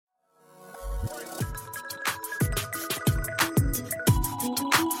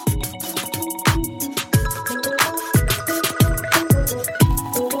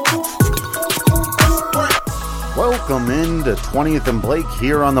welcome into 20th and Blake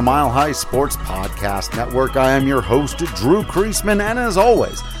here on the Mile High Sports Podcast Network. I am your host, Drew Kreisman, and as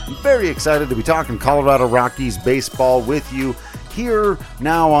always, I'm very excited to be talking Colorado Rockies baseball with you here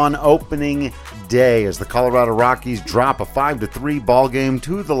now on opening day as the Colorado Rockies drop a 5-3 ball game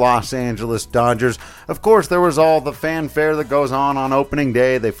to the Los Angeles Dodgers. Of course, there was all the fanfare that goes on opening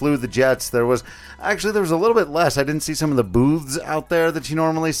day. They flew the jets. There was a little bit less. I didn't see some of the booths out there that you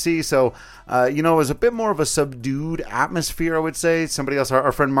normally see. So, it was a bit more of a subdued atmosphere, I would say. Somebody else,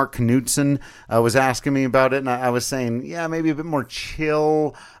 our friend Mark Knudsen, was asking me about it, and I was saying, yeah, maybe a bit more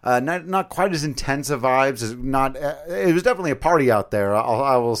chill, not quite as intense of vibes. It was definitely a party out there,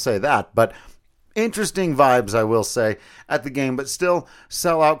 I will say that, but interesting vibes, I will say, at the game, but still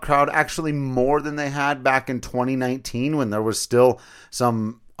sellout crowd, actually more than they had back in 2019 when there was still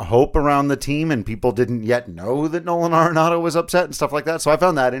some hope around the team and people didn't yet know that Nolan Arenado was upset and stuff like that. So I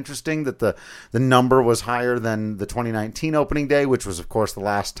found that interesting that the number was higher than the 2019 opening day, which was, of course, the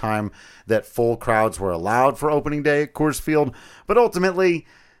last time that full crowds were allowed for opening day at Coors Field. But ultimately,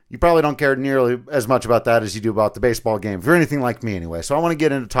 you probably don't care nearly as much about that as you do about the baseball game, if you're anything like me anyway. So I want to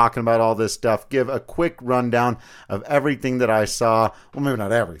get into talking about all this stuff, give a quick rundown of everything that I saw. Well, maybe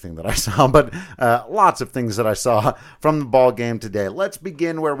not everything that I saw, but lots of things that I saw from the ball game today. Let's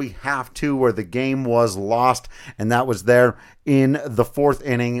begin where we have to, where the game was lost, and that was there in the fourth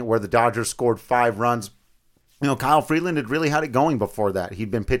inning where the Dodgers scored 5 runs. Kyle Freeland had really had it going before that.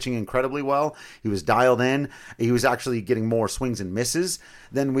 He'd been pitching incredibly well. He was dialed in. He was actually getting more swings and misses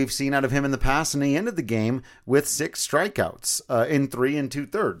than we've seen out of him in the past. And he ended the game with 6 strikeouts in 3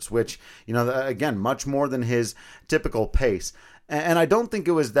 2/3, which, again, much more than his typical pace. And I don't think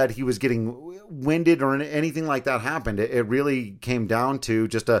it was that he was getting winded or anything like that happened. It really came down to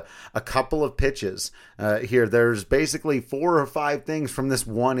just a couple of pitches here. There's basically 4 or 5 things from this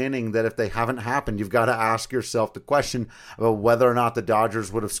one inning that if they haven't happened, you've got to ask yourself the question about whether or not the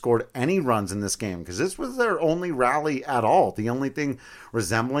Dodgers would have scored any runs in this game, because this was their only rally at all. The only thing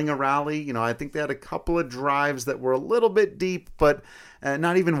resembling a rally. I think they had a couple of drives that were a little bit deep, but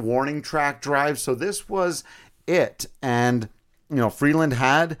not even warning track drives. So this was it. And Freeland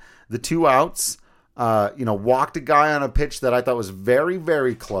had the 2 outs, walked a guy on a pitch that I thought was very,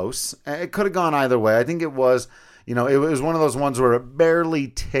 very close. It could have gone either way. I think it was, it was one of those ones where it barely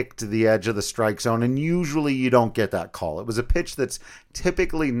ticked the edge of the strike zone, and usually you don't get that call. It was a pitch that's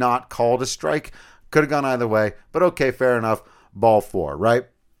typically not called a strike. Could have gone either way, but okay, fair enough. Ball 4, right?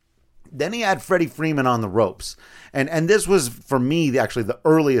 Then he had Freddie Freeman on the ropes. And this was, for me, actually the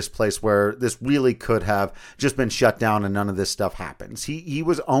earliest place where this really could have just been shut down and none of this stuff happens. He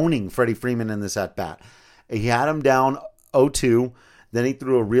was owning Freddie Freeman in this at-bat. He had him down 0-2. Then he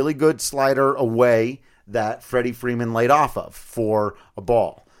threw a really good slider away that Freddie Freeman laid off of for a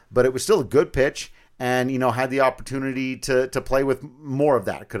ball. But it was still a good pitch and, had the opportunity to play with more of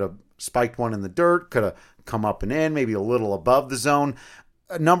that. Could have spiked one in the dirt, could have come up and in, maybe a little above the zone.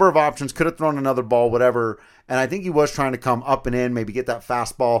 A number of options, could have thrown another ball, whatever. And I think he was trying to come up and in, maybe get that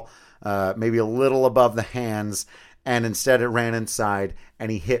fastball, maybe a little above the hands. And instead it ran inside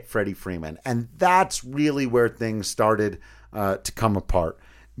and he hit Freddie Freeman. And that's really where things started to come apart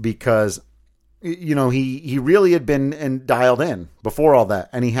because, he really had been dialed in before all that.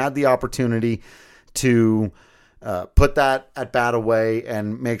 And he had the opportunity to put that at bat away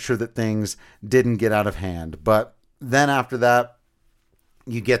and make sure that things didn't get out of hand. But then after that,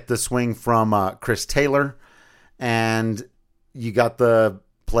 you get the swing from Chris Taylor, and you got the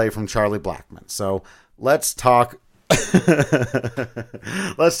play from Charlie Blackmon. So let's talk.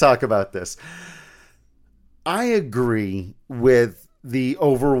 Let's talk about this. I agree with the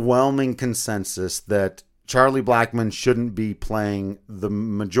overwhelming consensus that Charlie Blackmon shouldn't be playing the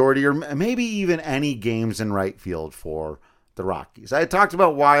majority or maybe even any games in right field for the Rockies. I had talked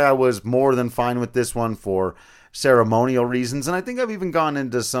about why I was more than fine with this one for ceremonial reasons, and I think I've even gone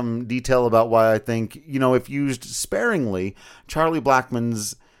into some detail about why I think, if used sparingly, Charlie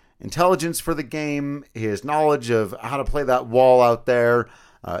Blackmon's intelligence for the game, his knowledge of how to play that wall out there,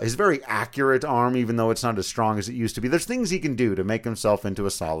 his very accurate arm, even though it's not as strong as it used to be. There's things he can do to make himself into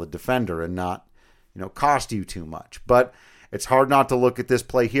a solid defender and not, cost you too much. But it's hard not to look at this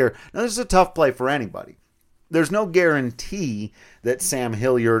play here. Now, this is a tough play for anybody. There's no guarantee that Sam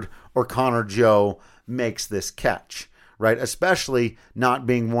Hilliard or Connor Joe makes this catch, right? Especially not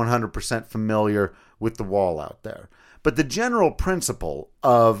being 100% familiar with the wall out there. But the general principle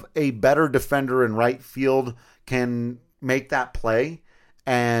of a better defender in right field can make that play,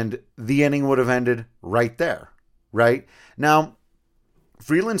 and the inning would have ended right there, right? Now,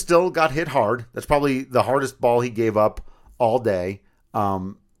 Freeland still got hit hard. That's probably the hardest ball he gave up all day.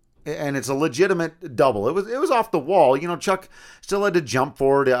 and it's a legitimate double. It was off the wall. Chuck still had to jump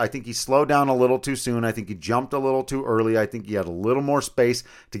forward. I think he slowed down a little too soon. I think he jumped a little too early. I think he had a little more space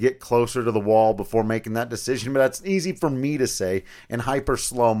to get closer to the wall before making that decision. But that's easy for me to say in hyper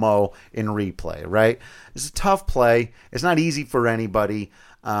slow-mo in replay, right? It's a tough play. It's not easy for anybody.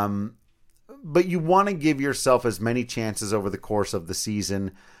 But you want to give yourself as many chances over the course of the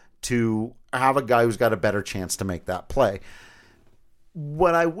season to have a guy who's got a better chance to make that play.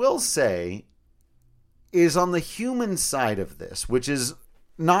 What I will say is on the human side of this, which is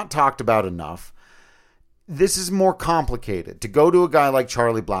not talked about enough, this is more complicated. To go to a guy like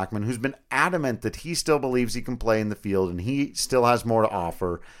Charlie Blackmon, who's been adamant that he still believes he can play in the field and he still has more to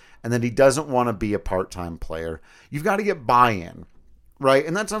offer, and that he doesn't want to be a part-time player, you've got to get buy-in, right?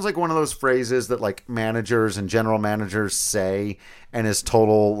 And that sounds like one of those phrases that like managers and general managers say and is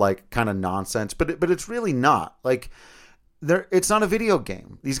total like kind of nonsense, but it's really not. Like, it's not a video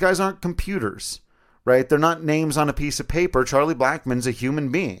game. These guys aren't computers, right? They're not names on a piece of paper. Charlie Blackmon's a human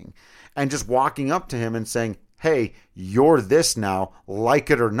being. And just walking up to him and saying, hey, you're this now, like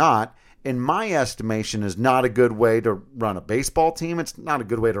it or not, in my estimation, is not a good way to run a baseball team. It's not a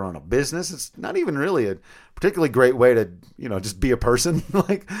good way to run a business. It's not even really a particularly great way to, just be a person.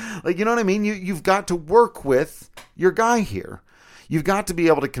 like, you know what I mean? You've got to work with your guy here. You've got to be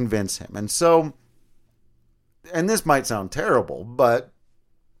able to convince him. And so, and this might sound terrible, but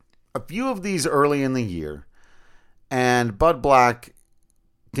a few of these early in the year, and Bud Black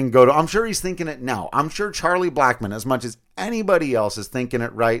can go to, I'm sure he's thinking it now. I'm sure Charlie Blackmon, as much as anybody else, is thinking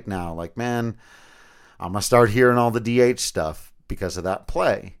it right now. Like, man, I'm going to start hearing all the DH stuff because of that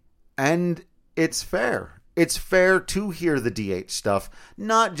play. And it's fair. It's fair to hear the DH stuff,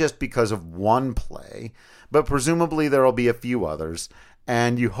 not just because of one play, but presumably there will be a few others.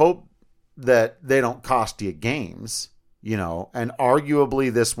 And you hope that they don't cost you games, and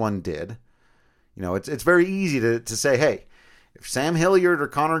arguably this one did. It's very easy to say, hey, if Sam Hilliard or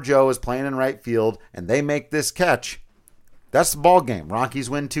Connor Joe is playing in right field and they make this catch, that's the ball game. Rockies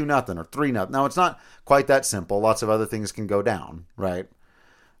win 2-0 or 3-0. Now, it's not quite that simple. Lots of other things can go down, right?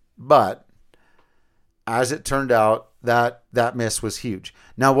 But as it turned out, that miss was huge.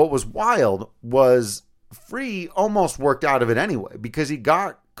 Now, what was wild was Free almost worked out of it anyway because he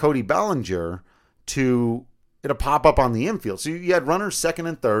got Cody Bellinger to pop up on the infield. So you had runners second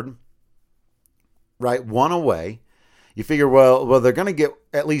and third, right? One away. You figure, well, they're going to get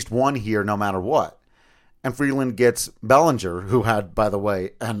at least one here no matter what. And Freeland gets Bellinger, who had, by the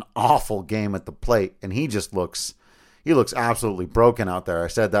way, an awful game at the plate. And he looks absolutely broken out there. I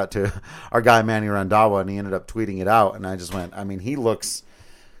said that to our guy, Manny Randawa, and he ended up tweeting it out. And I just went, he looks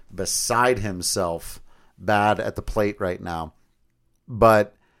beside himself bad at the plate right now.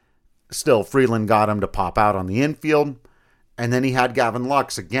 But still, Freeland got him to pop out on the infield. And then he had Gavin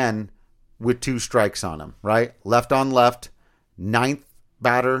Lux again with 2 strikes on him, right? Left on left, 9th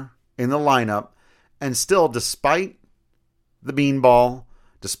batter in the lineup. And still, despite the beanball,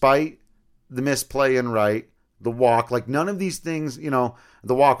 despite the misplay in right, the walk, like none of these things, the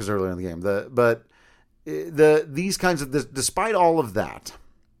walk was earlier in the game. These kinds of, despite all of that,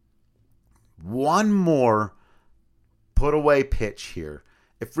 one more put away pitch here.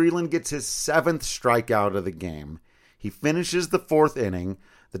 If Freeland gets his 7th strikeout of the game, he finishes the 4th inning,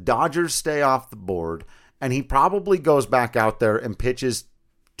 the Dodgers stay off the board, and he probably goes back out there and pitches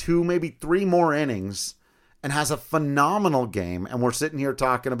 2, maybe 3 more innings and has a phenomenal game. And we're sitting here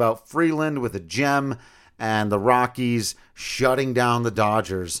talking about Freeland with a gem and the Rockies shutting down the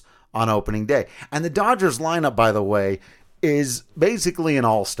Dodgers on opening day. And the Dodgers lineup, by the way, is basically an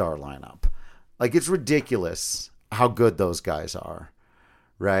all-star lineup. Like, it's ridiculous how good those guys are,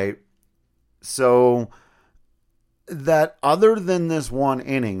 right? So that other than this one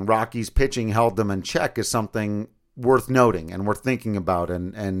inning, Rockies pitching held them in check is something worth noting and worth thinking about.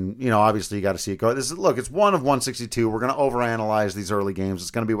 And obviously you got to see it go. It's 1 of 162. We're going to overanalyze these early games.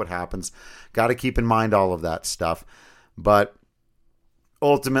 It's going to be what happens. Got to keep in mind all of that stuff. But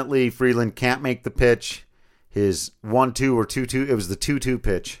ultimately, Freeland can't make the pitch. His 1-2 or 2-2, it was the 2-2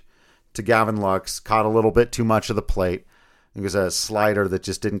 pitch to Gavin Lux. Caught a little bit too much of the plate. It was a slider that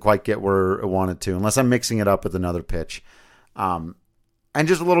just didn't quite get where it wanted to, unless I'm mixing it up with another pitch. And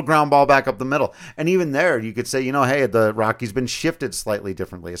just a little ground ball back up the middle. And even there, you could say, hey, the Rockies been shifted slightly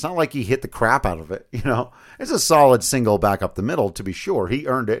differently. It's not like he hit the crap out of it, It's a solid single back up the middle, to be sure. He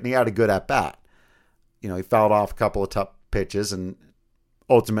earned it, and he had a good at-bat. He fouled off a couple of tough pitches, and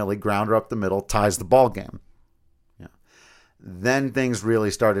ultimately grounder up the middle, ties the ball game. Then things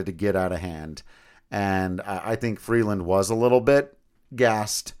really started to get out of hand. And I think Freeland was a little bit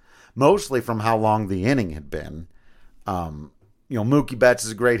gassed, mostly from how long the inning had been. Mookie Betts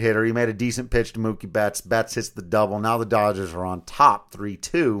is a great hitter. He made a decent pitch to Mookie Betts. Betts hits the double. Now the Dodgers are on top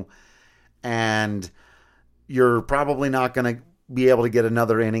 3-2. And you're probably not going to be able to get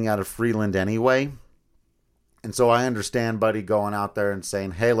another inning out of Freeland anyway. And so I understand Buddy going out there and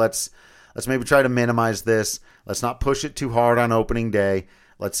saying, hey, let's maybe try to minimize this. Let's not push it too hard on opening day.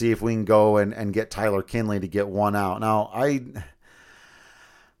 Let's see if we can go and get Tyler Kinley to get one out. Now, I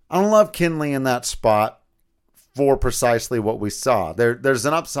don't love Kinley in that spot for precisely what we saw. There's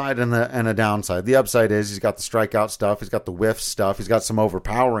an upside and a downside. The upside is he's got the strikeout stuff, he's got the whiff stuff, he's got some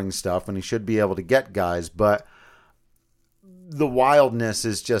overpowering stuff, and he should be able to get guys, but the wildness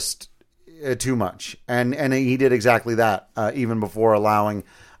is just too much. And he did exactly that, even before allowing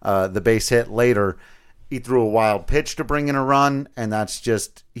the base hit later. He threw a wild pitch to bring in a run, and that's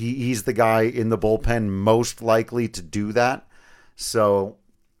just, he's the guy in the bullpen most likely to do that. So,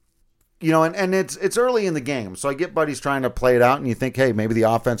 and it's early in the game, so I get Buddy's trying to play it out, and you think, hey, maybe the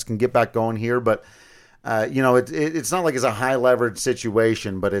offense can get back going here, but, it's not like it's a high leverage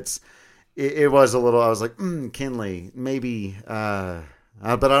situation, but it was a little, I was like, Kinley, maybe, but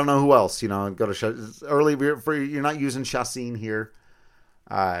I don't know who else, go to early, you're not using Chacin here.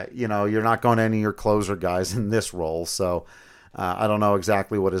 You're not going to any of your closer guys in this role. So I don't know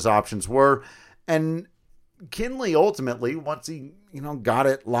exactly what his options were. And Kinley ultimately, once he, got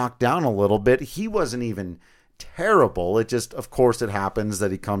it locked down a little bit, he wasn't even terrible. It just, of course, it happens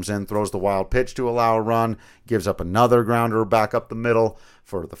that he comes in, throws the wild pitch to allow a run, gives up another grounder back up the middle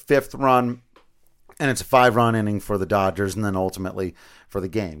for the 5th run. And it's a 5-run inning for the Dodgers. And then ultimately for the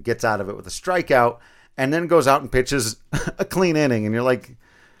game, gets out of it with a strikeout. And then goes out and pitches a clean inning. And you're like,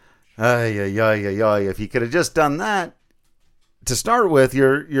 if you could have just done that to start with,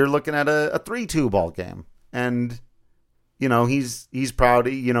 you're looking at a 3-2 ball game. And, he's proud.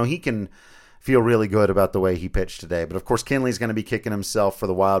 He can feel really good about the way he pitched today. But, of course, Kinley's going to be kicking himself for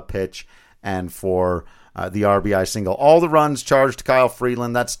the wild pitch and for the RBI single. All the runs charged to Kyle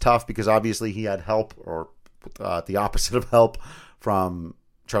Freeland. That's tough because obviously he had help, or the opposite of help, from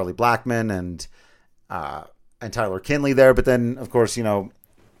Charlie Blackmon and Tyler Kinley there. But then, of course, the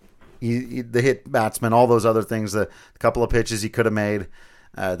hit batsman, all those other things, the couple of pitches he could have made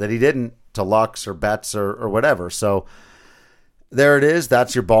that he didn't to Lux or Betts or whatever. So there it is.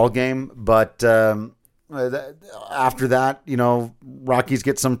 That's your ball game. But after that, Rockies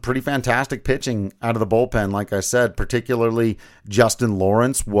get some pretty fantastic pitching out of the bullpen. Like I said, particularly Justin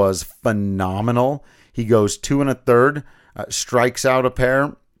Lawrence was phenomenal. He goes 2 1/3, strikes out a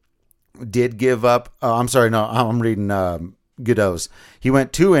pair. Did give up, I'm reading Godot's. He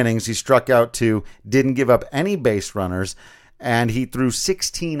went 2 innings, he struck out 2, didn't give up any base runners, and he threw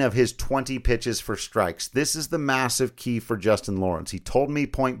 16 of his 20 pitches for strikes. This is the massive key for Justin Lawrence. He told me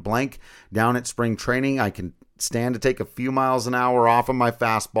point blank down at spring training, I can stand to take a few miles an hour off of my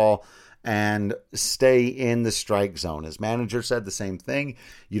fastball and stay in the strike zone. His manager said the same thing.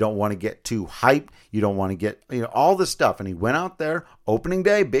 You don't want to get too hyped. You don't want to get, all this stuff. And he went out there, opening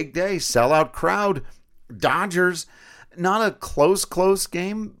day, big day, sellout crowd, Dodgers. Not a close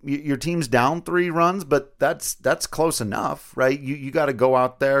game. Your team's down 3 runs, but that's close enough, right? You got to go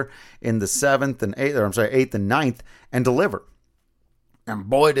out there in the 8th and 9th and deliver. And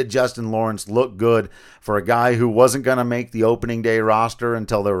boy, did Justin Lawrence look good for a guy who wasn't going to make the opening day roster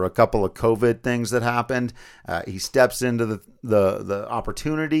until there were a couple of COVID things that happened. He steps into the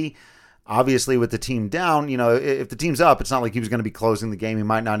opportunity. Obviously, with the team down, if the team's up, it's not like he was going to be closing the game. He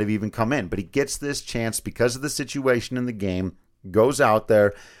might not have even come in, but he gets this chance because of the situation in the game, goes out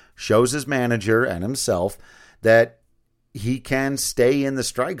there, shows his manager and himself that he can stay in the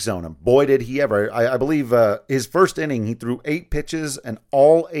strike zone. And boy, did he ever. I believe his first inning, he threw 8 pitches and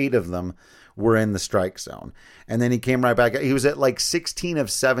all 8 of them were in the strike zone. And then he came right back. He was at like 16 of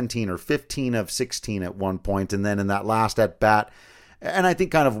 17 or 15 of 16 at one point. And then in that last at bat, and I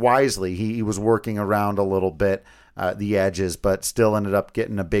think kind of wisely, he was working around a little bit the edges, but still ended up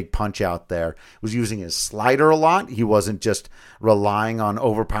getting a big punch out there. Was using his slider a lot. He wasn't just relying on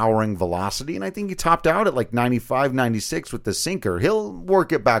overpowering velocity. And I think he topped out at like 95, 96 with the sinker. He'll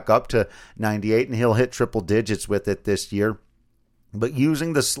work it back up to 98 and he'll hit triple digits with it this year. But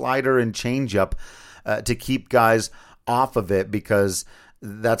using the slider and changeup to keep guys off of it, because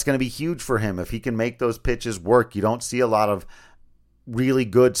that's going to be huge for him. If he can make those pitches work, you don't see a lot of really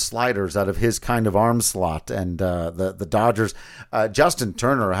good sliders out of his kind of arm slot. And the Dodgers, Justin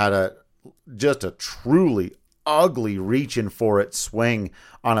Turner had just a truly ugly reaching for it swing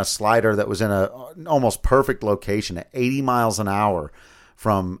on a slider that was in a almost perfect location at 80 miles an hour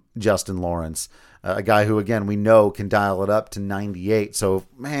from Justin Lawrence, a guy who, again, we know can dial it up to 98. So,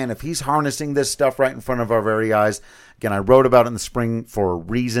 man, if he's harnessing this stuff right in front of our very eyes, again, I wrote about it in the spring for a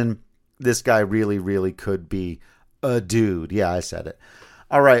reason. This guy really, really could be a dude. Yeah, I said it.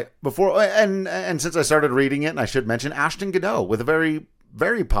 All right. And since I started reading it, and I should mention Ashton Godot with a very,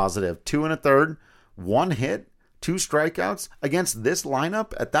 very positive 2 1/3, 1 hit, 2 strikeouts against this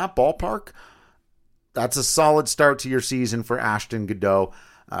lineup at that ballpark. That's a solid start to your season for Ashton Godot.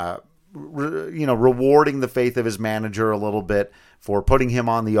 Rewarding the faith of his manager a little bit for putting him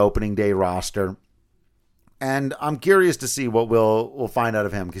on the opening day roster. And I'm curious to see what we'll find out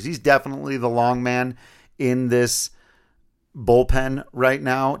of him, because he's definitely the long man in this bullpen right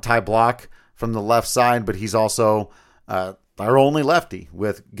now. Ty Block from the left side, but he's also our only lefty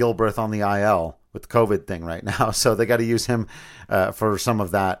with Gilbreth on the IL with the COVID thing right now. So they got to use him for some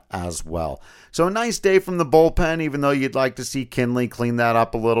of that as well. So a nice day from the bullpen, even though you'd like to see Kinley clean that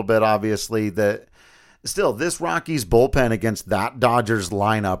up a little bit. Obviously, still, this Rockies bullpen against that Dodgers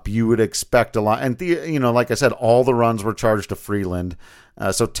lineup, you would expect a lot. And, like I said, all the runs were charged to Freeland.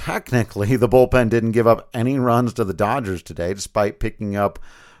 So technically, the bullpen didn't give up any runs to the Dodgers today, despite picking up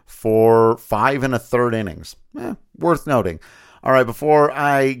 5 1/3 innings. Worth noting. All right, before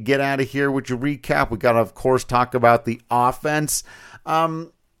I get out of here with your recap, we got to, of course, talk about the offense.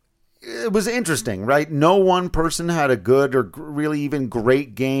 It was interesting, right? No one person had a good or really even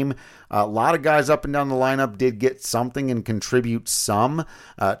great game. A lot of guys up and down the lineup did get something and contribute some.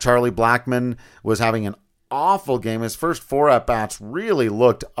 Charlie Blackmon was having an awful game. His first 4 at-bats really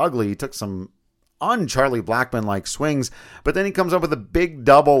looked ugly. He took some un-Charlie Blackmon-like swings, but then he comes up with a big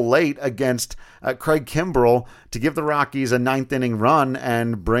double late against Craig Kimbrell to give the Rockies a 9th inning run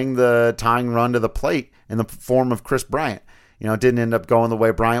and bring the tying run to the plate in the form of Chris Bryant. It didn't end up going the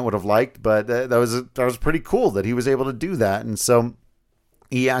way Bryant would have liked, but that was pretty cool that he was able to do that. And so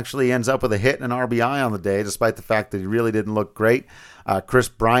he actually ends up with a hit and an RBI on the day, despite the fact that he really didn't look great. Chris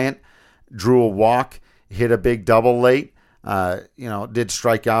Bryant drew a walk, hit a big double late, did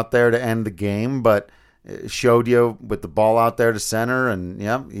strike out there to end the game, but showed you with the ball out there to center. And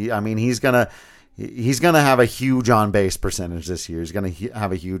he's going to have a huge on-base percentage this year. He's going to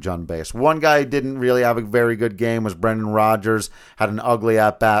have a huge on-base. One guy who didn't really have a very good game was Brendan Rodgers. Had an ugly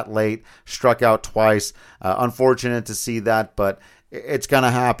at-bat late, struck out twice. Unfortunate to see that, but it's going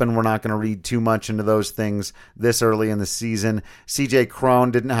to happen. We're not going to read too much into those things this early in the season. CJ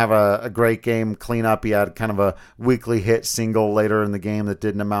Cron didn't have a great game cleanup. He had kind of a weakly hit single later in the game that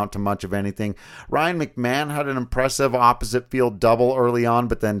didn't amount to much of anything. Ryan McMahon had an impressive opposite field double early on,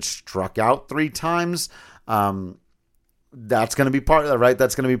 but then struck out 3 times. That's going to be part of that, right?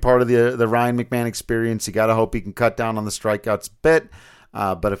 That's going to be part of the Ryan McMahon experience. You got to hope he can cut down on the strikeouts a bit.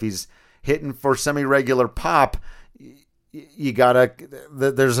 But if he's hitting for semi-regular pop, you gotta,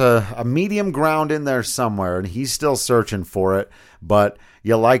 there's a medium ground in there somewhere, and he's still searching for it. But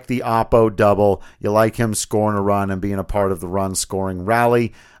you like the Oppo double, you like him scoring a run and being a part of the run scoring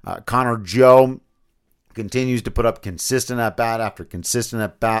rally. Connor Joe continues to put up consistent at bat after consistent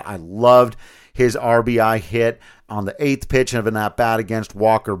at bat. I loved his RBI hit on the 8th pitch of an at bat against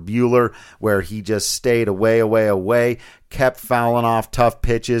Walker Buehler, where he just stayed away, kept fouling off tough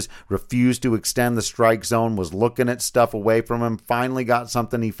pitches, refused to extend the strike zone, was looking at stuff away from him, finally got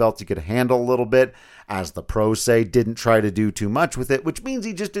something he felt he could handle a little bit. As the pros say, didn't try to do too much with it, which means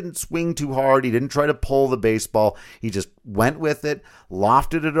he just didn't swing too hard. He didn't try to pull the baseball. He just went with it,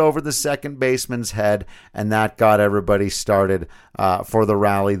 lofted it over the second baseman's head, and that got everybody started for the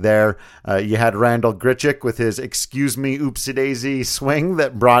rally there. You had Randall Grichuk with his excuse me oopsie-daisy swing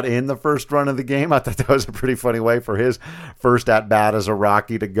that brought in the first run of the game. I thought that was a pretty funny way for his first at-bat as a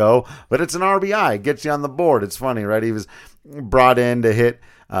Rocky to go. But it's an RBI. It gets you on the board. It's funny, right? He was brought in to hit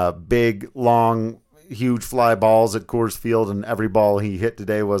big, long, huge fly balls at Coors Field, and every ball he hit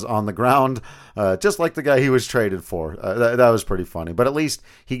today was on the ground, just like the guy he was traded for. That was pretty funny. But at least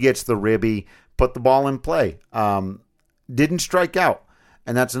he gets the ribby, put the ball in play. Didn't strike out.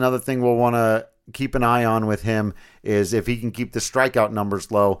 And that's another thing we'll want to keep an eye on with him, is if he can keep the strikeout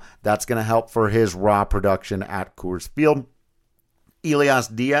numbers low, that's going to help for his raw production at Coors Field. Elias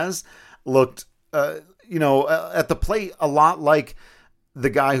Diaz looked, at the plate a lot like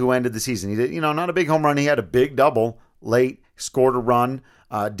the guy who ended the season. He did, not a big home run. He had a big double late, scored a run,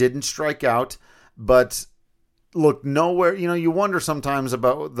 didn't strike out, but looked nowhere. You wonder sometimes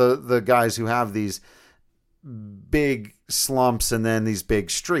about the guys who have these big slumps and then these big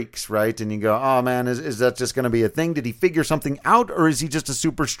streaks, right? And you go, oh man, is that just going to be a thing? Did he figure something out, or is he just a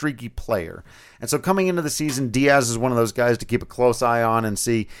super streaky player? And so coming into the season, Diaz is one of those guys to keep a close eye on and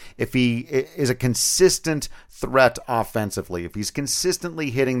see if he is a consistent threat offensively. If he's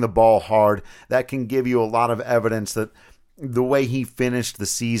consistently hitting the ball hard, that can give you a lot of evidence that the way he finished the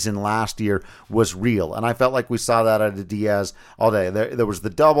season last year was real. And I felt like we saw that out of Diaz all day. There was the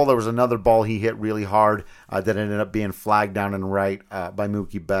double. There was another ball he hit really hard that ended up being flagged down and right by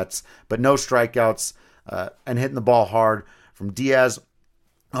Mookie Betts. But no strikeouts and hitting the ball hard from Diaz.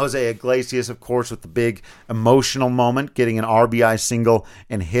 Jose Iglesias, of course, with the big emotional moment, getting an RBI single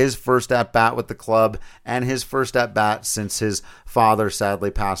in his first at-bat with the club and his first at-bat since his father sadly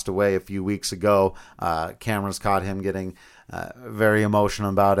passed away a few weeks ago. Cameras caught him getting very emotional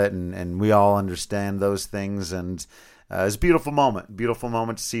about it, and we all understand those things. And it's a beautiful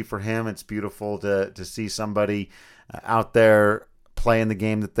moment to see for him. It's beautiful to see somebody out there playing the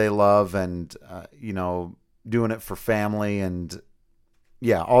game that they love and, doing it for family. And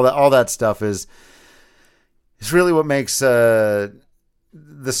yeah, all that stuff is really what makes the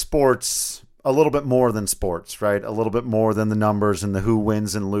sports a little bit more than sports, right? A little bit more than the numbers and the who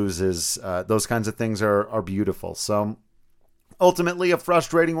wins and loses. Those kinds of things are beautiful. So ultimately a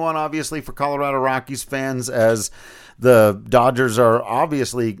frustrating one, obviously, for Colorado Rockies fans, as the Dodgers are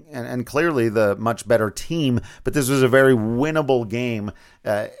obviously and clearly the much better team, but this was a very winnable game.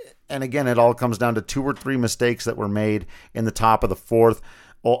 And again, it all comes down to 2 or 3 mistakes that were made in the top of the fourth.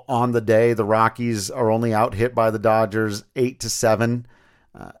 On the day, the Rockies are only out hit by the Dodgers 8-7.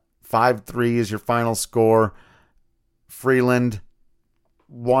 5-3 is your final score. Freeland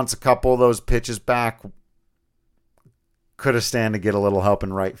wants a couple of those pitches back. Could have stand to get a little help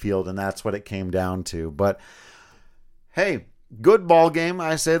in right field, and that's what it came down to. But hey, good ball game.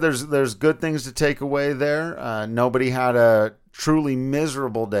 I say there's good things to take away there. Nobody had a truly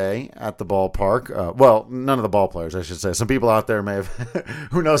miserable day at the ballpark. Well, none of the ball players, I should say. Some people out there may have,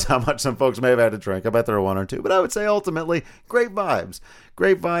 who knows how much some folks may have had to drink. I bet there were 1 or 2. But I would say ultimately, great vibes.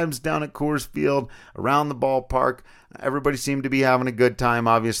 Great vibes down at Coors Field, around the ballpark. Everybody seemed to be having a good time.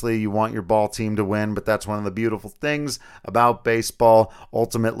 Obviously, you want your ball team to win, but that's one of the beautiful things about baseball.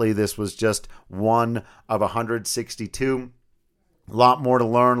 Ultimately, this was just one of 162. A lot more to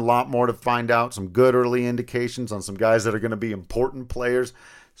learn, a lot more to find out, some good early indications on some guys that are going to be important players,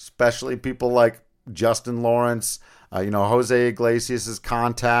 especially people like Justin Lawrence, Jose Iglesias'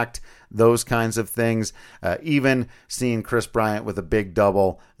 contact, those kinds of things. Even seeing Chris Bryant with a big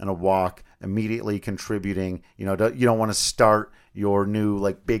double and a walk immediately contributing. You don't want to start your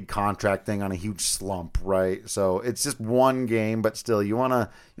new big contract thing on a huge slump, right? So it's just one game, but still you want to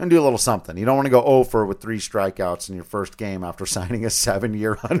do a little something. You don't want to go 0 with 3 strikeouts in your first game after signing a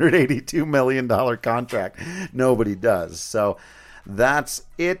 7-year, $182 million contract. Nobody does. So that's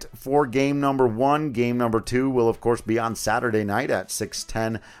it for game number 1. Game number 2 will, of course, be on Saturday night at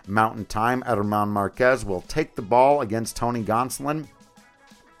 6:10 Mountain Time. Ederman Marquez will take the ball against Tony Gonsolin.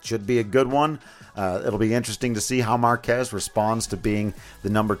 Should be a good one. It'll be interesting to see how Marquez responds to being the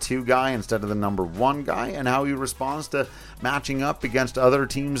number 2 guy instead of the number 1 guy, and how he responds to matching up against other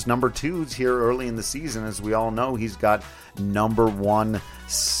teams' number 2s here early in the season. As we all know, he's got number 1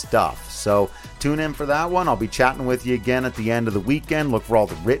 stuff. So tune in for that one. I'll be chatting with you again at the end of the weekend. Look for all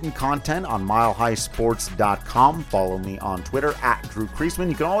the written content on milehighsports.com. Follow me on Twitter at Drew Creasman.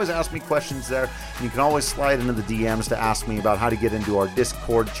 You can always ask me questions there. And you can always slide into the DMs to ask me about how to get into our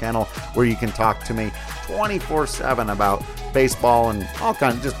Discord channel, where you can talk to me 24/7 about baseball and all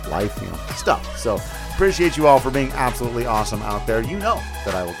kinds of just life, stuff. So appreciate you all for being absolutely awesome out there. You know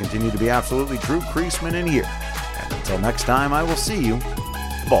that I will continue to be absolutely Drew Creasman in here. And until next time, I will see you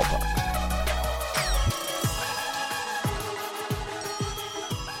at the ballpark.